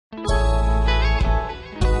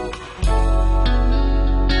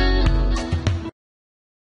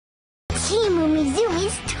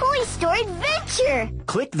Umizoomi's Toy Store adventure!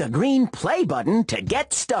 Click the green play button to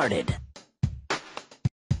get started.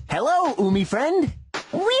 Hello, Umifriend.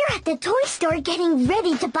 We're at the toy store getting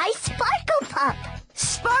ready to buy Sparkle Pup.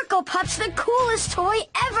 Sparkle Pup's the coolest toy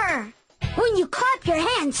ever! When you clap your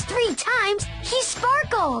hands 3 times, he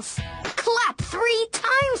sparkles! Clap 3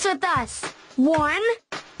 times with us! 1,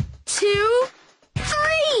 2,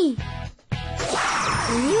 3!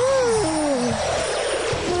 Ooh!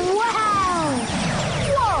 Wow!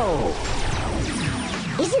 Whoa!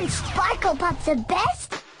 Isn't Sparkle Pup the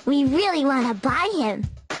best? We really want to buy him.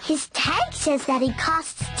 His tag says that he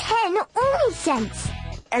costs 10 Umi cents.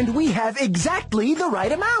 And we have exactly the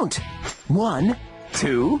right amount. 1,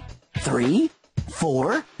 2, 3,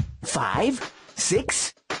 4, 5,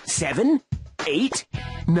 6, 7, 8,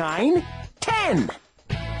 9, 10.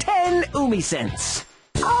 10 Umi cents.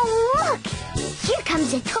 Oh, look! Here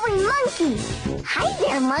comes a toy monkey. Hi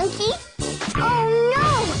there, monkey. Oh,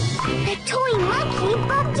 no! The toy monkey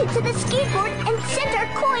bumped into the skateboard and sent our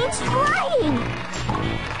coins flying.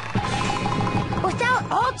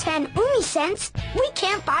 Without all 10 Umi cents, we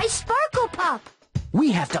can't buy Sparkle Pup.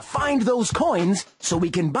 We have to find those coins so we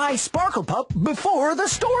can buy Sparkle Pup before the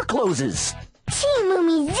store closes. Team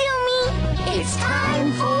Umizoomi, it's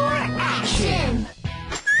time for action!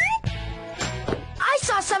 I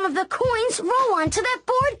saw some of the coins roll onto that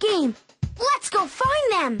board game. Let's go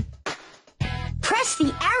find them. Press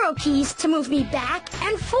the arrow keys to move me back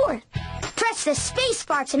and forth. Press the space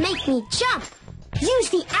bar to make me jump. Use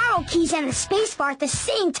the arrow keys and the space bar at the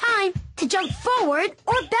same time to jump forward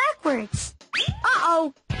or backwards.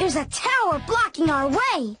 Uh-oh, there's a tower blocking our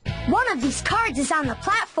way. One of these cards is on the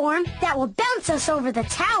platform that will bounce us over the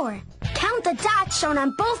tower. Count the dots shown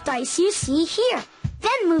on both dice you see here.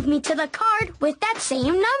 Then move me to the card with that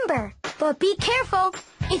same number. But be careful.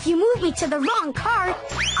 If you move me to the wrong card,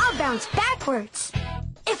 I'll bounce backwards.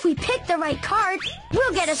 If we pick the right card,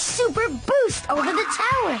 we'll get a super boost over the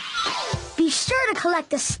tower. Be sure to collect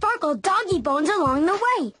the Sparkle Doggy Bones along the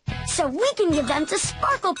way, so we can give them to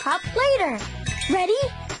Sparkle Pup later. Ready?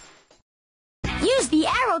 Use the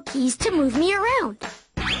arrow keys to move me around.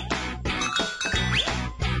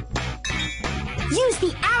 Use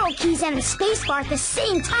the arrow keys and the space bar at the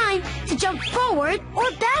same time to jump forward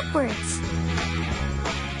or backwards.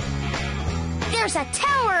 There's a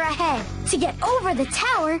tower ahead. To get over the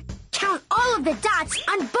tower, count all of the dots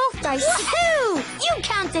on both dice. Woohoo! You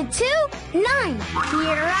counted 2, 9.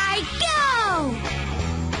 Here I go!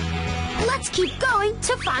 Let's keep going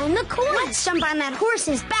to find the coins. Let's jump on that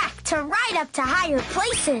horse's back to ride up to higher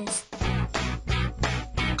places.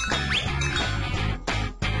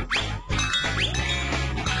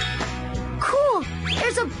 Cool!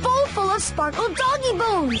 There's a bowl full of Sparkle Doggy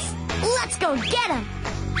Bones. Let's go get them.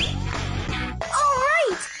 All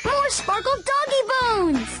right! More Sparkle Doggy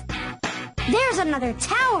Bones! There's another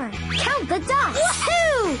tower. Count the dots.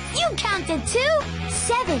 Woohoo! You counted 2,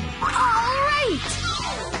 7. All right!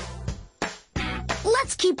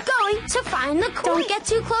 Let's keep going to find the coin. Don't get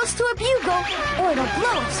too close to a bugle or it'll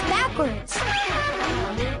blow us backwards.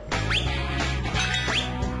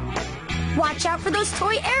 Watch out for those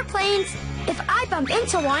toy airplanes. If I bump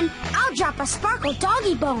into one, I'll drop a Sparkle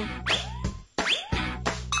Doggy Bone.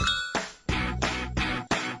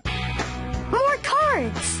 More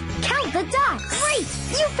cards. Count the dots. Great!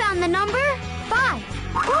 You found the number 5.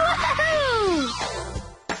 Woohoo!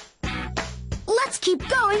 Let's keep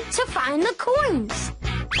going to find the coins.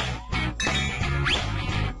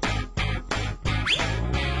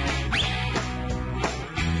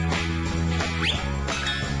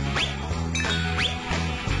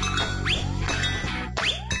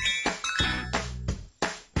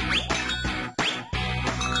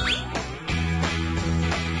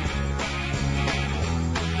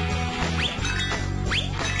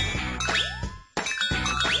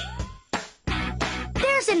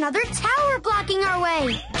 There's another tower blocking our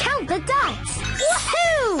way. Count the dots.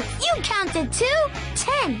 Woohoo! You counted 2,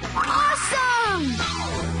 10. Awesome!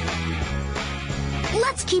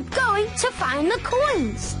 Let's keep going to find the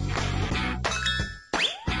coins.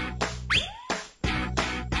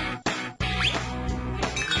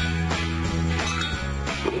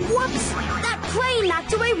 Whoops! That plane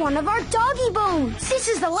knocked away one of our doggy bones. This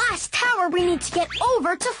is the last tower we need to get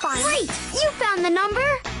over to find. Great! You found the number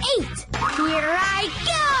 8. Here I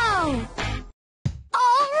go!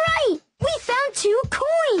 All right! We found 2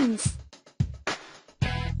 coins!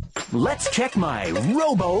 Let's check my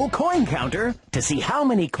Robo coin counter to see how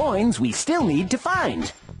many coins we still need to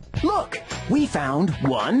find. Look, we found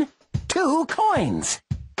 1, 2 coins.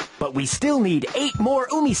 But we still need 8 more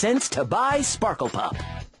Umi cents to buy Sparkle Pup.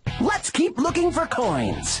 Let's keep looking for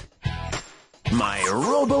coins. My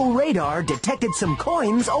robo-radar detected some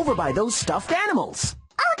coins over by those stuffed animals.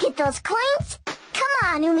 I'll get those coins. Come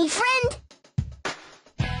on, Umifriend.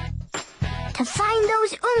 To find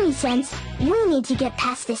those Umicents, we need to get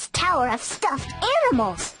past this tower of stuffed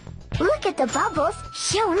animals. Look at the bubbles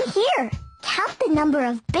shown here. Count the number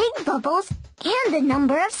of big bubbles and the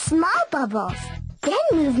number of small bubbles. Then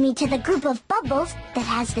move me to the group of bubbles that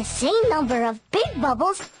has the same number of big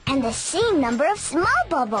bubbles and the same number of small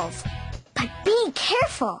bubbles. But be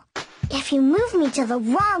careful. If you move me to the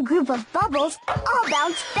wrong group of bubbles, I'll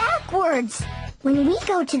bounce backwards. When we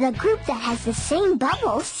go to the group that has the same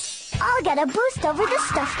bubbles, I'll get a boost over the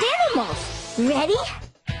stuffed animals. Ready?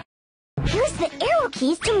 Use the arrow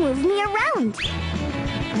keys to move me around.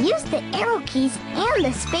 Use the arrow keys and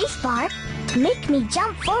the space bar to make me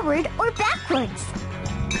jump forward or backwards.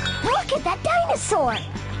 Look at that dinosaur!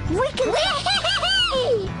 We can...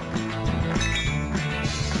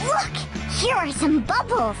 Look! Here are some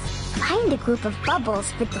bubbles. Find a group of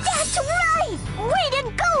bubbles with the... That's right! Way to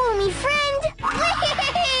go, Umifriend!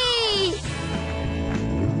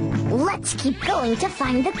 Let's keep going to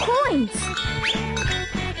find the coins.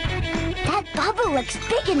 That bubble looks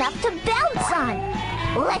big enough to bounce on.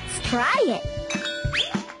 Let's try it.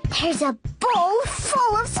 There's a bowl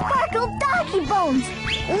full of sparkled doggy bones.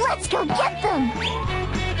 Let's go get them.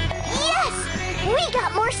 Yes! We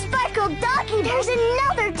got more sparkled doggy. There's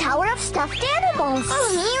another tower of stuffed animals.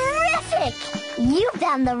 Terrific! You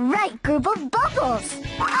found the right group of bubbles.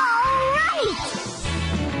 All right!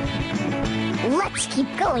 Let's keep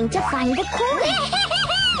going to find the coin.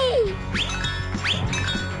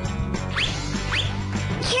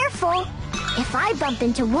 Careful! If I bump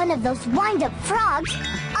into one of those wind-up frogs,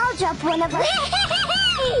 I'll drop one of them.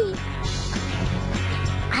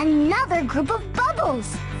 Another group of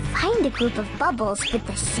bubbles. Find a group of bubbles with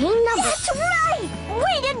the same number. That's right!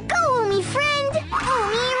 Way to go, Umifriend!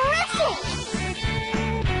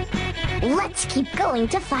 Terrific! Let's keep going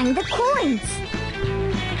to find the coins.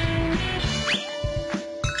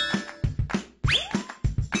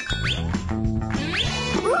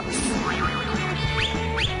 Oops!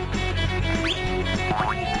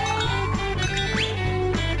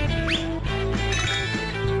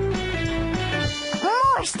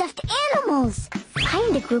 More stuffed animals.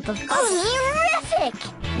 Find a group of bubbles. Terrific!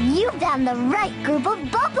 You found the right group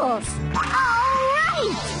of bubbles. All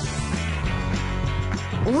right!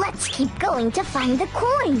 Let's keep going to find the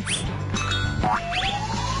coins.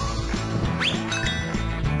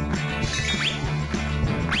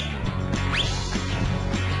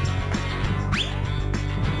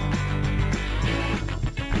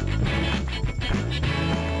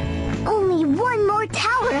 Only one more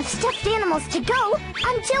tower of stuffed animals to go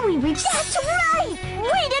until we reach... That's right!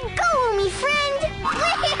 Way to go, Umifriend!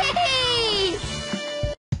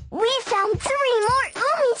 We found 3 more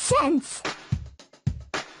Umicents!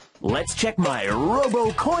 Let's check my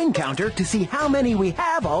robo coin counter to see how many we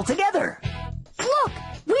have all together. Look,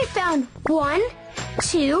 we found 1,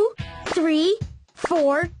 2, 3,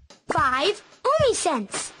 4, 5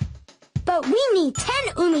 Umicents. But we need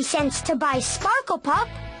 10 Umicents to buy Sparkle Pup.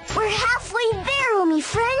 We're halfway there,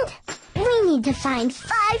 Umifriend. We need to find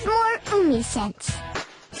 5 more Umicents.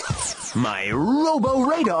 My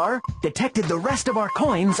robo-radar detected the rest of our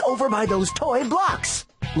coins over by those toy blocks.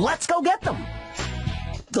 Let's go get them.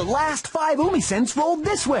 The last 5 Umicents rolled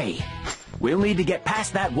this way. We'll need to get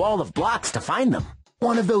past that wall of blocks to find them.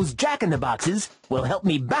 One of those jack-in-the-boxes will help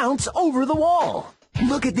me bounce over the wall.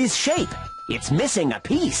 Look at this shape. It's missing a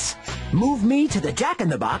piece. Move me to the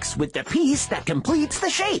jack-in-the-box with the piece that completes the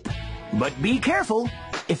shape. But be careful.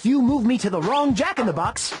 If you move me to the wrong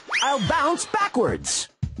jack-in-the-box, I'll bounce backwards.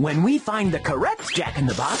 When we find the correct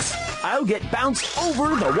jack-in-the-box, I'll get bounced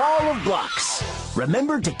over the wall of blocks.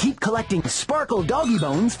 Remember to keep collecting Sparkle Doggy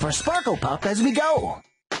Bones for Sparkle Pup as we go.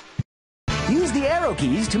 Use the arrow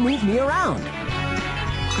keys to move me around.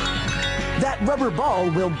 That rubber ball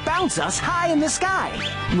will bounce us high in the sky.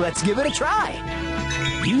 Let's give it a try.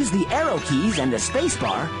 Use the arrow keys and the space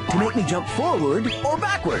bar to make me jump forward or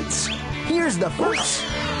backwards. Here's the first.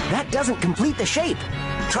 That doesn't complete the shape.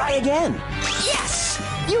 Try again. Yes!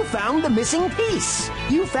 You found the missing piece.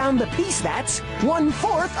 You found the piece that's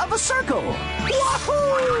 1/4 of a circle.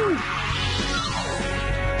 Wahoo!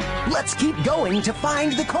 Let's keep going to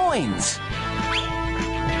find the coins.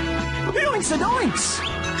 Yoinks-a-doinks!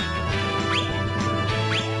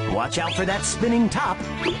 Watch out for that spinning top.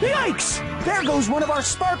 Yikes! There goes one of our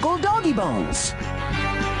Sparkle Doggy Bones.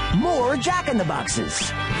 More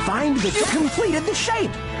jack-in-the-boxes. Find the... You completed the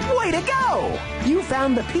shape. Way to go! You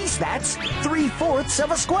found the piece that's 3/4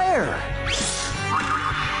 of a square.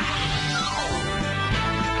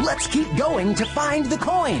 Let's keep going to find the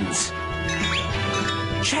coins.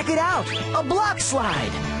 Check it out, a block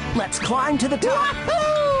slide. Let's climb to the top.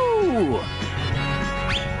 Wahoo!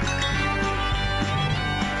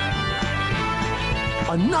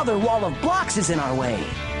 Another wall of blocks is in our way.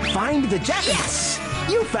 Find the jack. Yes!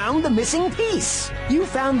 You found the missing piece. You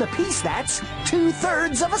found the piece that's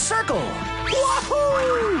 2/3 of a circle.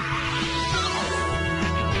 Wahoo!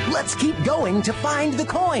 Let's keep going to find the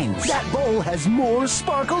coins. That bowl has more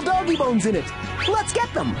sparkle doggy bones in it. Let's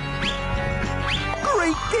get them.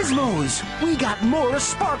 Great gizmos! We got more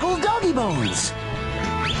sparkle doggy bones.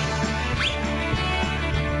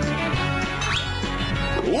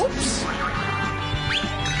 Oops!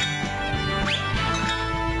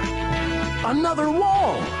 Another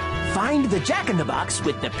wall! Find the jack-in-the-box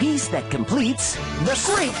with the piece that completes the...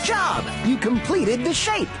 Great job! You completed the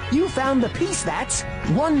shape. You found the piece that's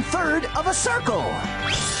 1/3 of a circle.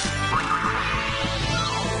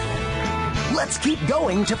 Let's keep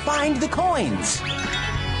going to find the coins.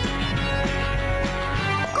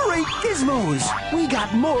 Great gizmos! We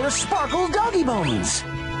got more sparkle doggy bones.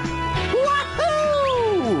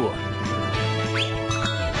 Wahoo!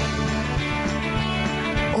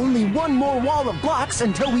 Only one more wall of blocks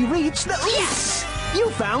until we reach the... Yes! You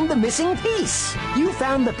found the missing piece. You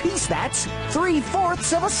found the piece that's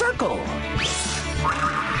 3/4 of a circle.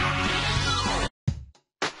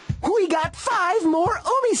 We got 5 more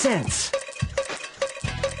Umi cents.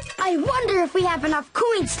 I wonder if we have enough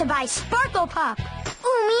coins to buy Sparkle Pop.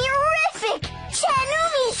 Umi-rific! 10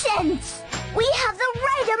 Umi cents! We have the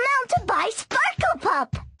right amount to buy Sparkle Pup!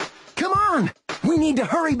 Come on! We need to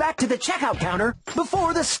hurry back to the checkout counter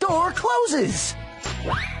before the store closes!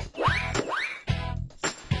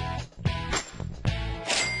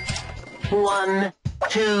 1,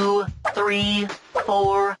 2, 3,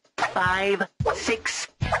 4, 5, 6,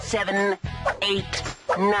 7, 8,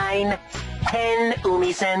 9, 10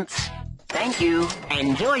 Umi cents. Thank you.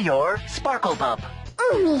 Enjoy your Sparkle Pup.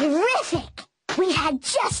 Umi-rific! We had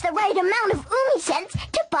just the right amount of Umi cents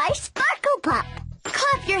to buy Sparkle Pup!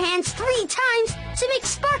 Clap your hands 3 times to make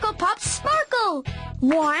Sparkle Pop sparkle.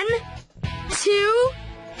 1, 2,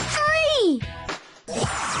 3.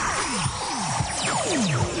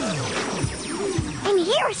 And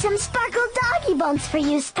here are some Sparkle Doggy Bones for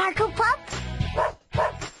you, Sparkle Pup.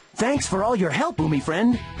 Thanks for all your help,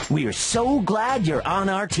 Umifriend. We're so glad you're on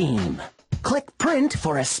our team. Click Print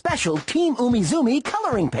for a special Team Umizoomi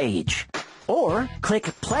coloring page. Or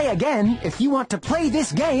click Play Again if you want to play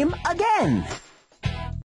this game again.